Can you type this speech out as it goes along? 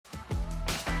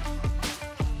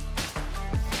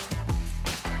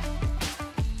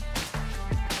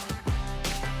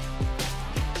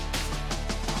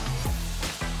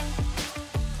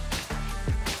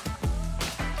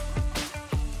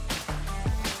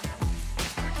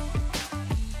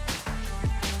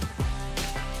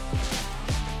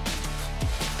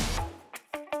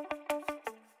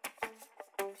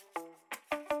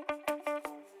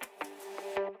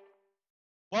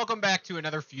Welcome back to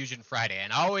another Fusion Friday.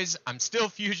 And I'm still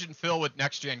Fusion Phil with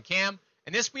NexGenCAM.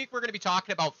 And this week we're going to be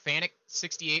talking about Fanuc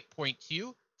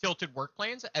G68.2 tilted work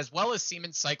planes, as well as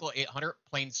Siemens Cycle 800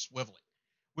 plane swiveling.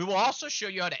 We will also show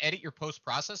you how to edit your post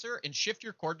processor and shift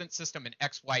your coordinate system in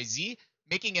XYZ,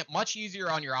 making it much easier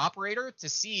on your operator to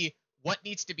see what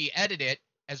needs to be edited,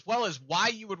 as well as why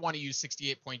you would want to use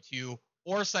 68.2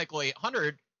 or Cycle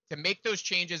 800 to make those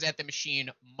changes at the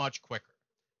machine much quicker.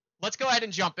 Let's go ahead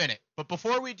and jump in it. But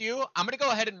before we do, I'm going to go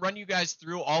ahead and run you guys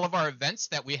through all of our events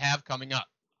that we have coming up.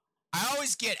 I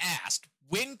always get asked,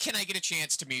 when can I get a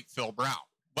chance to meet Phil Brown?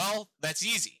 Well, that's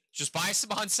easy. Just buy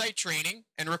some on-site training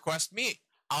and request me.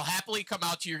 I'll happily come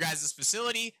out to your guys'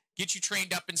 facility, get you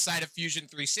trained up inside of Fusion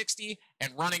 360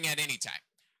 and running at any time.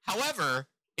 However,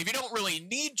 if you don't really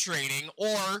need training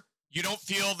or you don't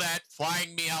feel that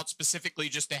flying me out specifically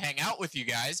just to hang out with you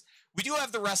guys, we do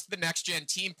have the rest of the NexGen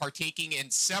team partaking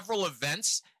in several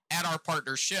events at our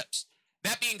partnerships.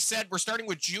 That being said, we're starting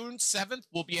with June 7th.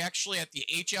 We'll be actually at the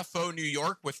HFO New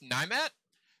York with NIMAT.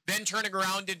 Then turning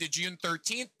around into June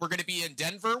 13th, we're going to be in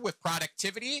Denver with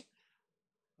Productivity.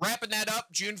 Wrapping that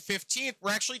up, June 15th,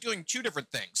 we're actually doing two different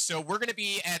things. So we're going to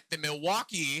be at the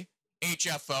Milwaukee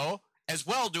HFO as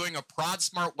well, doing a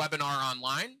ProdSmart webinar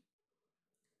online.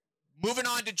 Moving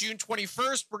on to June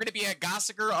 21st, we're going to be at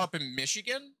Gossiger up in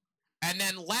Michigan. And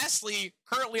then lastly,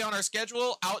 currently on our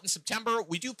schedule, out in September,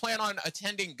 we do plan on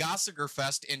attending Gossiger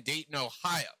Fest in Dayton,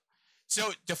 Ohio.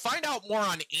 So to find out more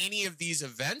on any of these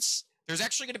events, there's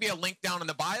actually going to be a link down in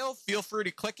the bio. Feel free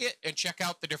to click it and check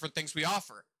out the different things we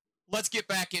offer. Let's get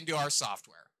back into our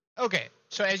software. Okay,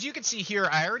 so as you can see here,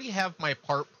 I already have my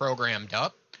part programmed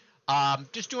up.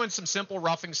 Just doing some simple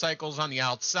roughing cycles on the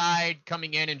outside,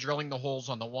 coming in and drilling the holes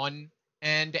on the one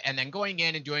end, and then going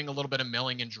in and doing a little bit of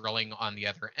milling and drilling on the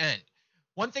other end.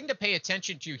 One thing to pay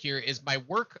attention to here is my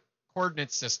work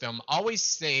coordinate system always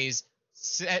stays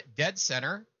dead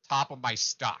center, top of my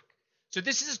stock. So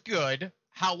this is good.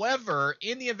 However,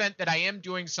 in the event that I am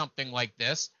doing something like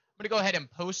this, I'm going to go ahead and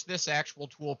post this actual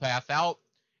toolpath out.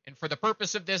 And for the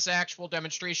purpose of this actual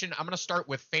demonstration, I'm going to start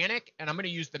with Fanuc, and I'm going to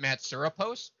use the Matsura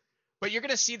post. But you're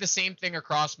going to see the same thing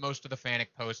across most of the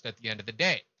Fanuc posts at the end of the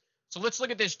day. So let's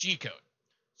look at this G code.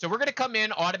 So we're going to come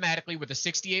in automatically with a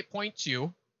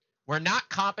 68.2. We're not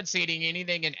compensating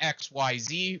anything in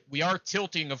XYZ. We are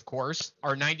tilting, of course,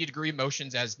 our 90-degree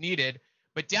motions as needed.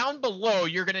 But down below,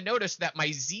 you're going to notice that my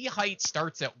Z height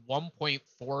starts at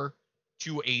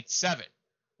 1.4287.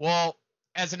 Well,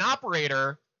 as an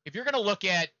operator, if you're going to look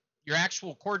at your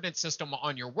actual coordinate system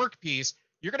on your workpiece,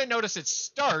 you're going to notice it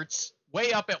starts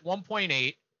way up at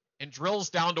 1.8 and drills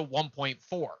down to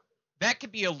 1.4. That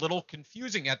could be a little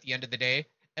confusing at the end of the day,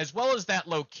 as well as that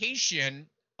location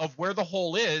of where the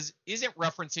hole isn't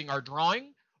referencing our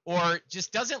drawing or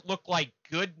just doesn't look like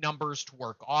good numbers to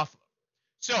work off of.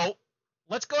 So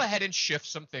let's go ahead and shift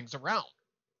some things around.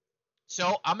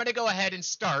 So I'm going to go ahead and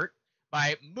start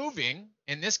by moving.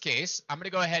 In this case, I'm going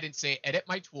to go ahead and say edit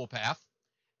my toolpath,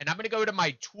 and I'm going to go to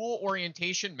my tool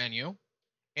orientation menu.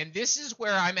 And this is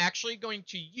where I'm actually going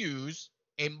to use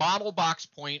a model box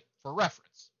point for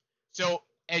reference. So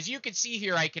as you can see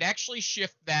here, I could actually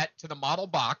shift that to the model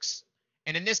box.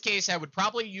 And in this case, I would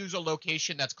probably use a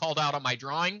location that's called out on my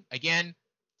drawing. Again,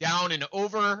 down and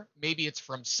over, maybe it's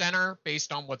from center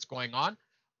based on what's going on.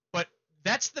 But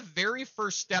that's the very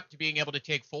first step to being able to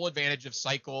take full advantage of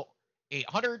Cycle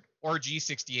 800 or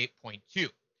G68.2.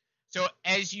 So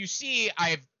as you see,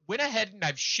 I've went ahead and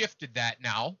I've shifted that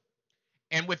now.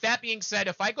 And with that being said,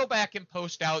 if I go back and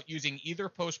post out using either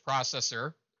post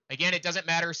processor, again, it doesn't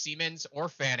matter Siemens or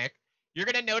Fanuc, you're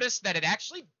going to notice that it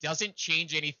actually doesn't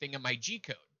change anything in my G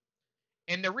code.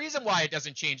 And the reason why it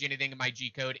doesn't change anything in my G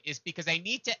code is because I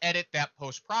need to edit that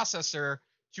post processor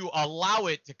to allow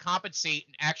it to compensate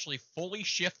and actually fully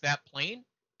shift that plane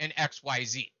in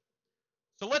XYZ.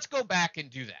 So let's go back and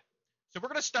do that. So we're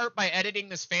going to start by editing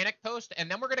this Fanuc post,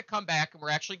 and then we're going to come back and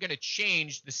we're actually going to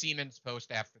change the Siemens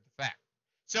post after the fact.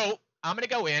 So I'm going to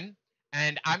go in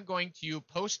and I'm going to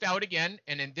post out again.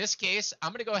 And in this case,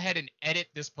 I'm going to go ahead and edit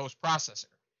this post processor.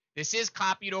 This is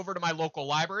copied over to my local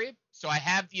library, so I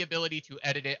have the ability to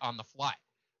edit it on the fly.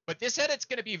 But this edit's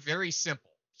going to be very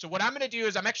simple. So what I'm going to do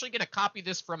is I'm actually going to copy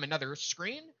this from another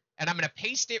screen, and I'm going to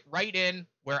paste it right in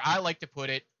where I like to put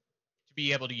it to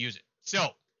be able to use it.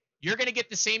 So you're going to get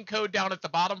the same code down at the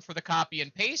bottom for the copy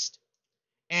and paste.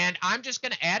 And I'm just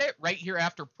going to add it right here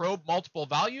after probe multiple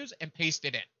values and paste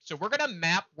it in. So we're going to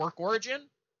map work origin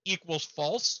equals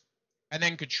false, and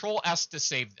then Ctrl+S to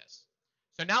save this.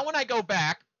 So now when I go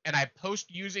back and I post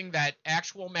using that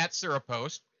actual Matsura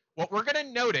post, what we're going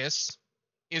to notice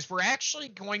is we're actually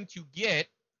going to get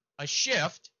a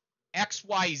shift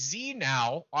XYZ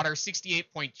now on our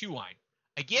 68.2 line.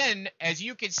 Again, as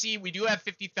you can see, we do have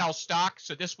 50 thou stock,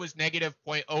 so this was negative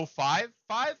 0.055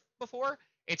 before.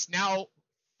 It's now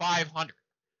 500.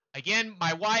 Again,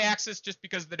 my y-axis, just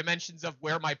because the dimensions of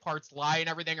where my parts lie and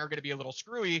everything are going to be a little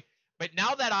screwy, but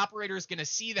now that operator is going to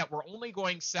see that we're only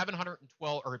going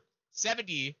 712 or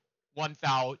 71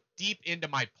 thou deep into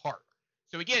my part.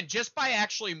 So again, just by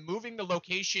actually moving the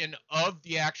location of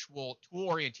the actual tool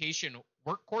orientation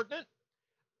work coordinate,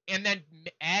 and then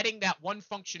adding that one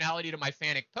functionality to my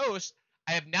Fanuc post,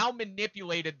 I have now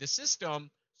manipulated the system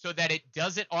so that it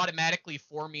does it automatically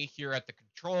for me here at the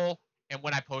control and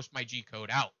when I post my G code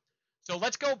out. So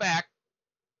let's go back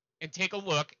and take a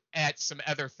look at some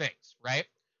other things, right?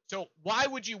 So why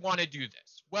would you want to do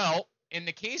this? Well, in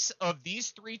the case of these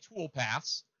three tool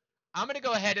paths, I'm going to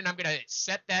go ahead and I'm going to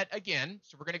set that again.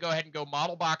 So we're going to go ahead and go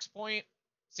model box point,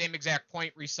 same exact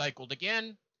point recycled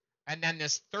again. And then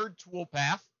this third tool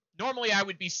path, normally I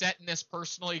would be setting this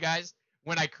personally, guys,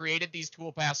 when I created these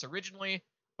tool paths originally.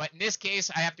 But in this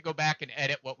case, I have to go back and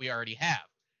edit what we already have.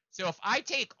 So if I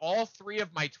take all three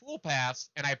of my tool paths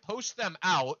and I post them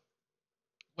out,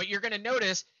 what you're going to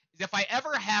notice is if I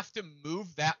ever have to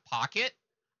move that pocket,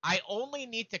 I only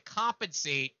need to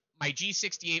compensate my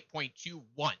G68.2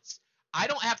 once. I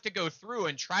don't have to go through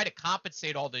and try to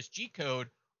compensate all this G code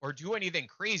or do anything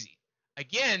crazy.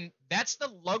 Again, that's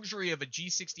the luxury of a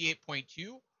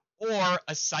G68.2 or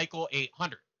a Cycle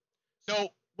 800. So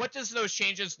what does those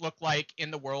changes look like in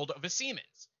the world of a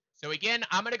Siemens? So again,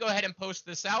 I'm going to go ahead and post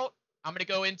this out. I'm going to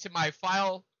go into my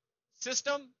file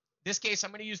system. In this case,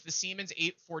 I'm going to use the Siemens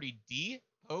 840D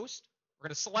post. We're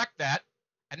going to select that,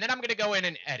 and then I'm going to go in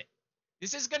and edit.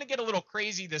 This is going to get a little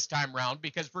crazy this time around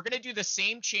because we're going to do the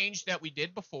same change that we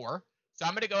did before. So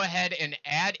I'm going to go ahead and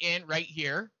add in right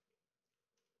here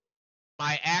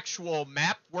my actual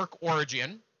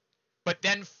mapWorkOrigin. But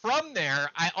then from there,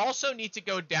 I also need to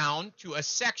go down to a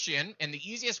section, and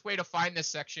the easiest way to find this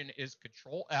section is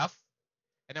Ctrl+F,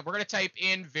 and then we're going to type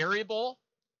in variable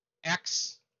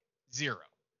x0.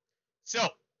 So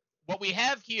what we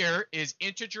have here is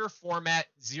integer format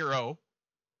 0,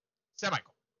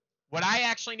 semicolon. What I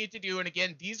actually need to do, and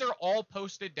again, these are all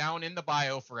posted down in the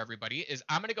bio for everybody, is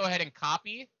I'm going to go ahead and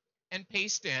copy and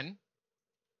paste in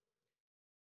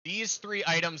these three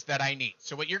items that I need.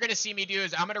 So what you're going to see me do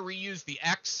is I'm going to reuse the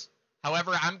X.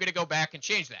 However, I'm going to go back and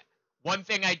change that. One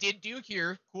thing I did do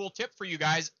here, cool tip for you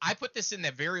guys, I put this in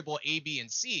the variable A, B,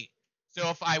 and C. So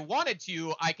if I wanted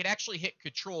to, I could actually hit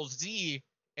Ctrl+Z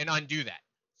and undo that.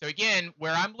 So again,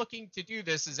 where I'm looking to do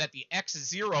this is at the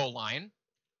X0 line.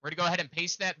 We're going to go ahead and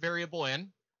paste that variable in.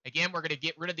 Again, we're going to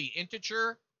get rid of the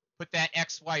integer, put that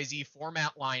XYZ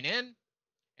format line in.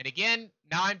 And again,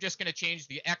 now I'm just going to change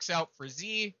the X out for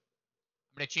Z.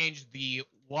 I'm going to change the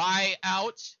Y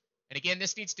out. And again,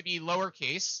 this needs to be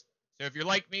lowercase. So if you're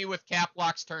like me with cap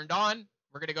locks turned on,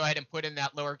 we're going to go ahead and put in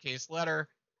that lowercase letter.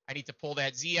 I need to pull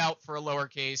that Z out for a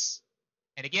lowercase.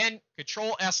 And again,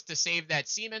 Ctrl+S to save that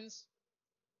Siemens.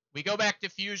 We go back to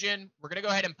Fusion. We're going to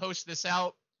go ahead and post this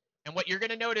out. And what you're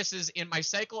going to notice is in my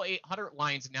Cycle 800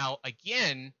 lines now,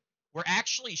 again, we're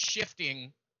actually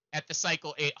shifting at the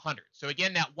Cycle 800. So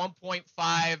again, that 1.5,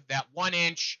 that 1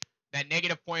 inch, that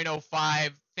negative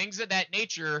 0.05, things of that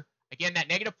nature. Again, that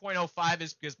negative 0.05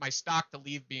 is because my stock to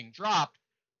leave being dropped.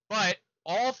 But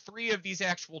all three of these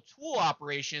actual tool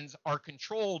operations are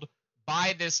controlled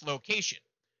by this location.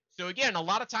 So again, a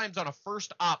lot of times on a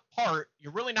first op part,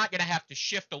 you're really not going to have to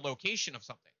shift a location of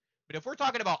something. But if we're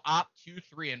talking about op 2,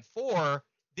 3, and 4,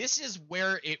 this is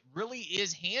where it really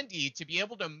is handy to be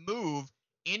able to move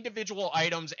individual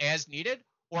items as needed,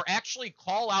 or actually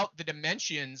call out the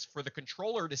dimensions for the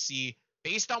controller to see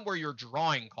based on where your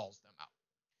drawing calls them out.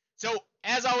 So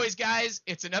as always, guys,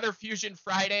 it's another Fusion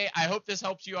Friday. I hope this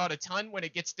helps you out a ton when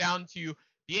it gets down to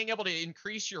being able to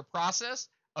increase your process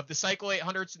of the Cycle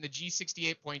 800s and the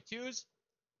G68.2s.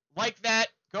 Like that,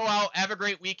 go out, have a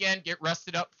great weekend, get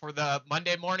rested up for the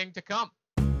Monday morning to come.